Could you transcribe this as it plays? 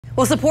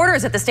Well,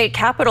 supporters at the state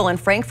capitol in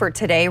Frankfort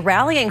today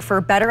rallying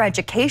for better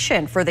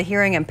education for the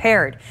hearing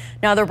impaired.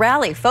 Now, the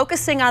rally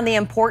focusing on the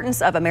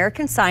importance of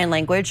American Sign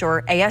Language,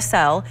 or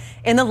ASL,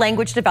 in the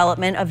language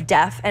development of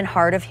deaf and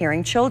hard of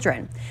hearing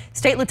children.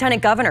 State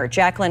Lieutenant Governor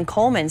Jacqueline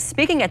Coleman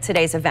speaking at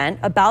today's event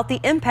about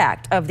the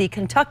impact of the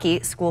Kentucky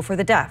School for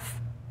the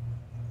Deaf.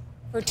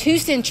 For 2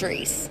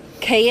 centuries,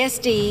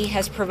 KSD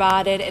has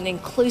provided an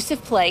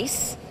inclusive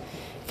place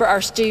for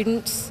our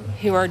students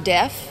who are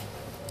deaf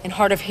and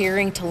hard of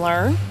hearing to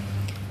learn,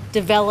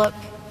 develop,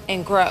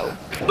 and grow.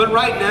 But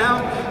right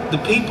now, the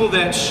people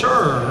that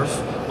serve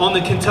on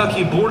the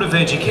Kentucky Board of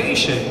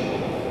Education,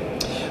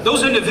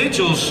 those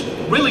individuals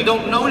really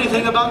don't know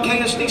anything about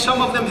KSD.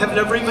 Some of them have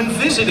never even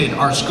visited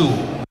our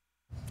school.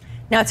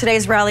 Now,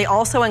 today's rally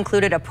also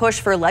included a push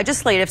for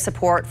legislative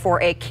support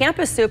for a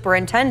campus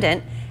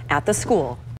superintendent at the school.